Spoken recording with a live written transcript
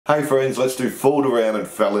Hey friends, let's do Fooled Around and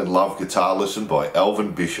Fell in Love guitar lesson by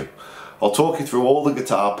Elvin Bishop. I'll talk you through all the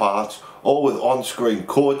guitar parts, all with on-screen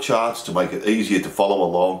chord charts to make it easier to follow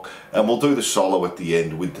along, and we'll do the solo at the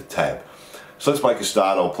end with the tab. So let's make a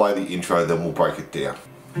start. I'll play the intro, then we'll break it down.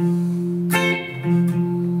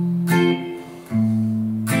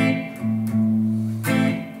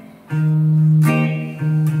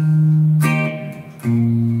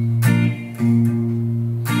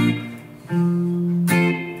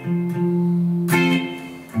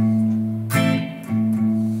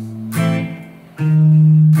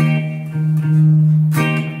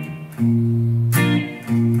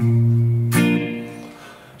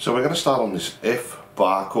 So we're going to start on this F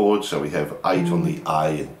bar chord, so we have 8 on the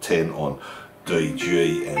A and 10 on D,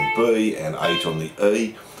 G and B and 8 on the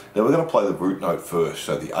E. Now we're going to play the root note first,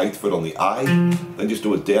 so the 8th fret on the A, then just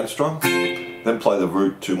do a down strum, then play the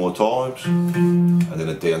root 2 more times, and then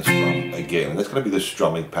a down strum again. And that's going to be the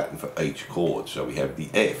strumming pattern for each chord. So we have the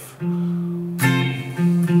F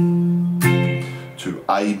to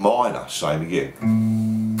A minor, same again.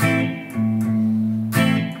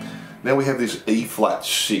 Now we have this E flat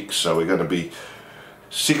 6, so we're going to be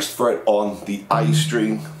 6th fret on the A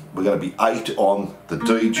string, we're going to be 8 on the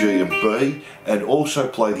D, G and B, and also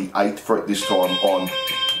play the 8th fret this time on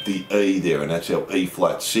the E there, and that's our E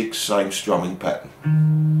flat 6, same strumming pattern.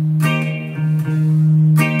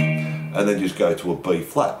 And then just go to a B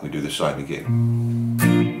flat, we do the same again.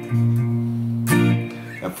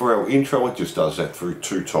 And for our intro it just does that through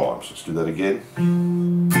 2 times. Let's do that again.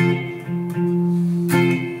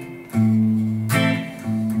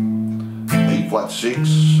 Flat 6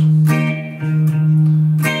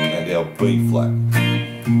 and our B flat.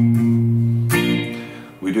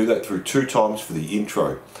 We do that through 2 times for the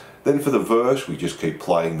intro. Then for the verse we just keep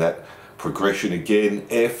playing that progression again.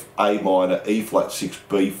 F, A minor, E flat 6,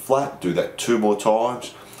 B flat. Do that 2 more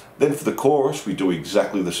times. Then for the chorus we do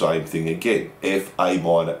exactly the same thing again. F, A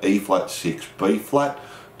minor, E flat 6, B flat.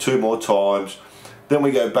 2 more times. Then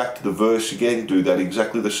we go back to the verse again, do that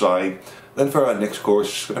exactly the same. Then for our next chorus,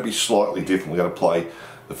 it's going to be slightly different. We're going to play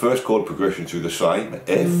the first chord progression through the same.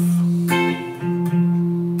 F,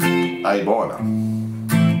 A minor,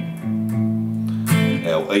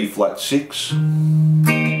 our E flat 6,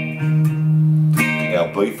 our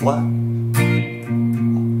B flat.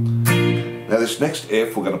 Now this next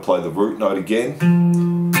F, we're going to play the root note again,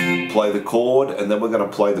 play the chord, and then we're going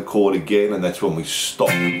to play the chord again, and that's when we stop.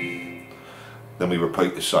 Then we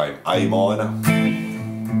repeat the same. A minor,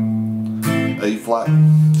 E flat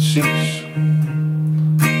 6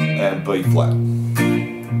 and B flat.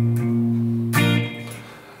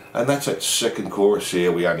 And that's that second chorus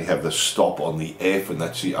here. We only have the stop on the F, and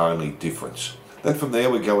that's the only difference. Then from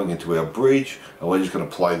there we're going into our bridge, and we're just going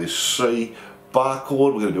to play this C bar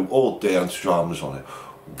chord. We're going to do all down strums on it.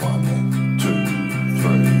 1, 2,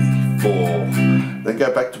 3, 4. Then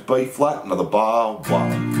go back to B flat, another bar.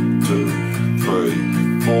 1, 2, 3,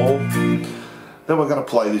 4. Then we're going to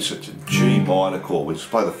play this at a G minor chord. We just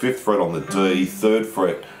play the 5th fret on the D, 3rd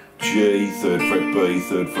fret G, 3rd fret B,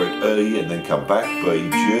 3rd fret E, and then come back B,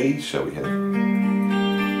 G. So we have.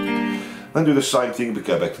 Then do the same thing, but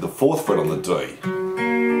go back to the 4th fret on the D.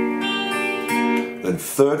 Then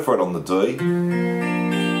 3rd fret on the D.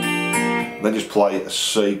 And then just play a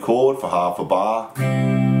C chord for half a bar.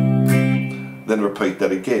 Then repeat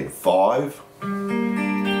that again. 5, 4,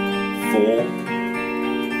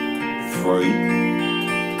 3,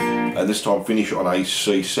 and this time finish on a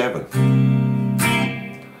C7.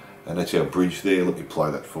 And that's our bridge there. Let me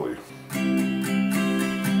play that for you.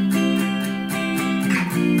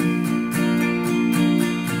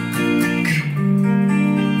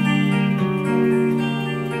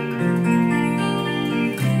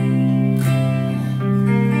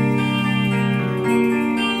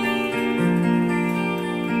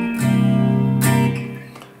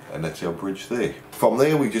 That's our bridge there. From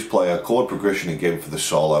there we just play our chord progression again for the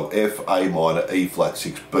solo. F, A minor, E flat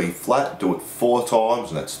 6, B flat. Do it 4 times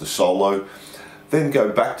and that's the solo. Then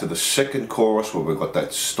go back to the second chorus where we've got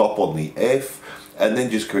that stop on the F, and then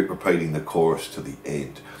just keep repeating the chorus to the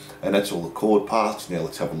end. And that's all the chord parts. Now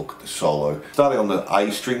let's have a look at the solo. Starting on the A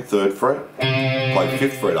string, 3rd fret, play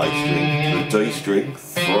 5th fret A string, to the D string,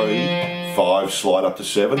 3, 5, slide up to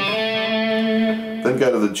 7. Then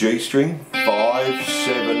go to the G string, 5,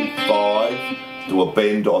 7, 5, do a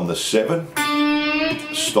bend on the 7,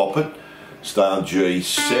 stop it, stay on G,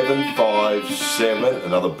 7, 5, 7,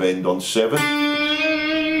 another bend on 7,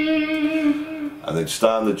 and then stay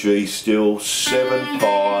on the G still, 7,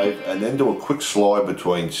 5, and then do a quick slide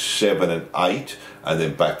between 7 and 8, and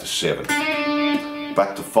then back to 7.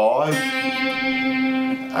 Back to 5,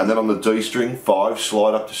 and then on the D string 5,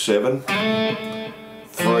 slide up to 7,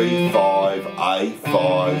 3, 5, A,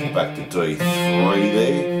 5, back to D, 3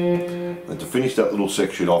 there. And to finish that little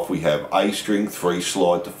section off, we have A string, 3,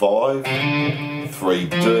 slide to 5, 3,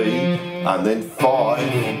 D, and then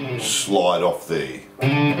 5, slide off there.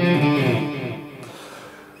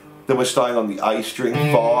 Then we're staying on the A string,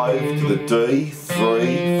 5 to the D,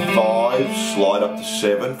 3, 5, slide up to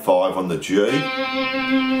 7, 5 on the G.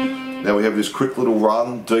 Now we have this quick little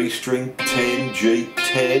run, D string, 10, G,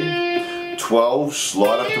 10, 12,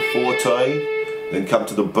 slide up to 14, then come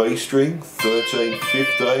to the B string, 13,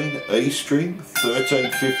 15, E string, 13,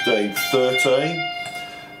 15, 13.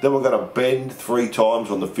 Then we're going to bend 3 times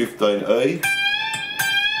on the 15 E.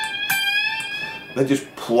 Then just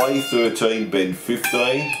play 13, bend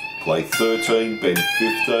 15, play 13, bend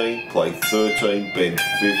 15, play 13, bend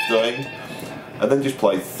 15. And then just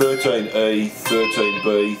play 13E,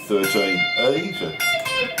 13B, 13E.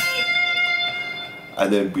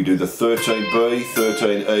 And then we do the 13B,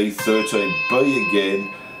 13E, 13B again.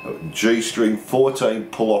 G string, 14,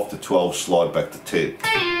 pull off to 12, slide back to 10.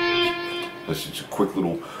 This is a quick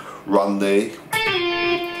little run there.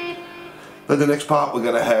 Then the next part we're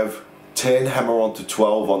going to have 10, hammer on to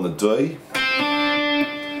 12 on the D.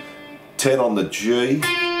 10 on the G,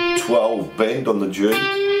 12, bend on the G.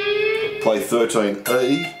 Play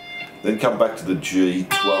 13E, then come back to the G,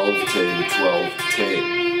 12, 10, 12,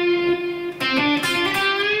 10.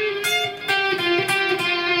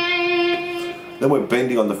 Then we're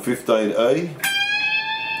bending on the 15E,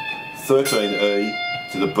 13E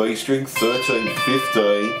to the B string, 13,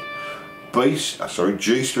 15,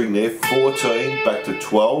 G string there, 14, back to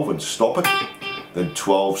 12 and stop it. Then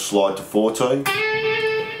 12, slide to 14,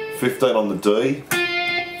 15 on the D,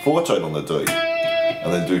 14 on the D.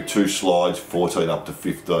 And then do 2 slides, 14 up to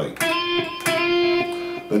 15.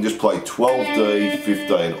 Then just play 12D,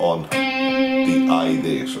 15 on the A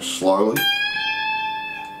there, so slowly.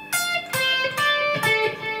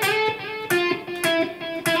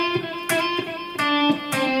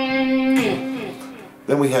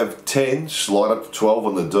 Then we have 10, slide up to 12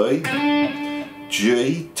 on the D.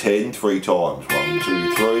 G, 10 3 times, 1,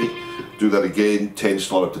 2, 3. Do that again, 10,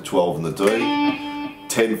 slide up to 12 on the D.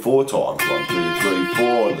 10 4 times, 1, 2, 3,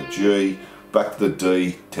 4 on the G, back to the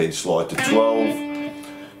D, 10 slide to 12,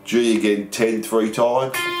 G again 10 3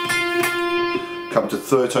 times, come to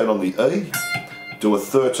 13 on the E, do a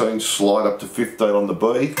 13, slide up to 15 on the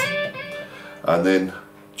B, and then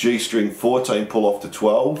G string 14, pull off to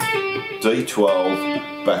 12, D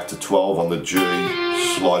 12, back to 12 on the G,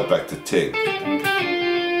 slide back to 10.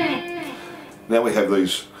 Now we have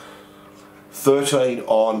these 13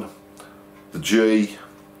 on the G,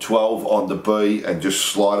 12 on the B, and just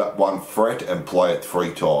slide up 1 fret and play it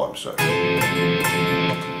 3 times. So,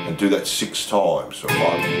 and do that 6 times. So 1, 2,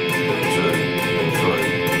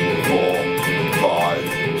 3, 4,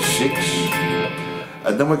 5, 6.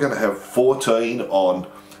 And then we're going to have 14 on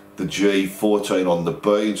the G, 14 on the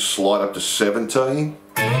B, and slide up to 17.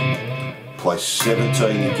 Play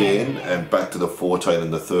 17 again, and back to the 14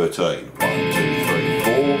 and the 13. 1, 2, 3,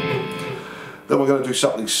 4. Then we're going to do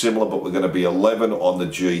something similar, but we're going to be 11 on the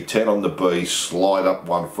G, 10 on the B, slide up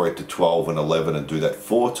 1 fret to 12 and 11, and do that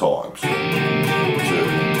 4 times. 2, 3,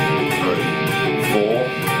 4.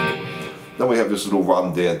 Then we have this little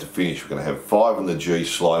run down to finish. We're going to have 5 on the G,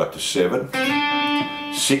 slide up to 7,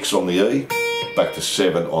 6 on the E, back to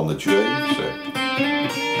 7 on the G. So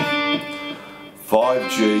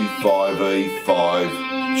 5G, 5E,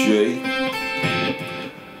 5G.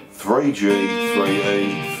 3G,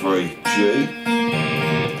 3E, 3G,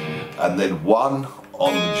 and then 1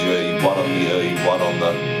 on the G, 1 on the E, 1 on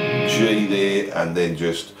the G there, and then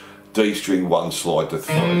just D string 1, slide to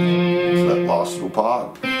 3. So that last little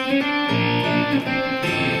part.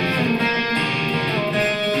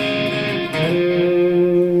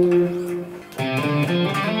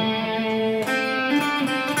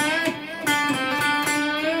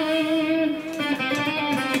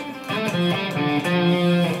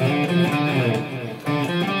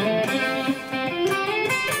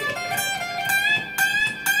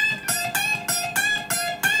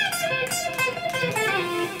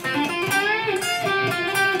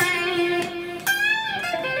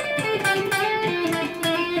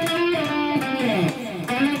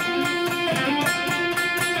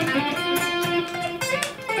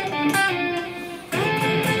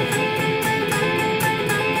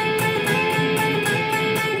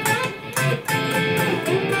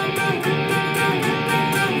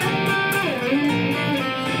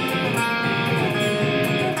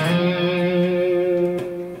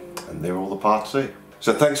 Part C.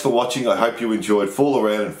 So thanks for watching. I hope you enjoyed Fool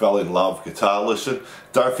Around and Fell in Love Guitar Lesson.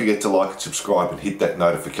 Don't forget to like and subscribe and hit that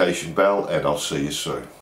notification bell, and I'll see you soon.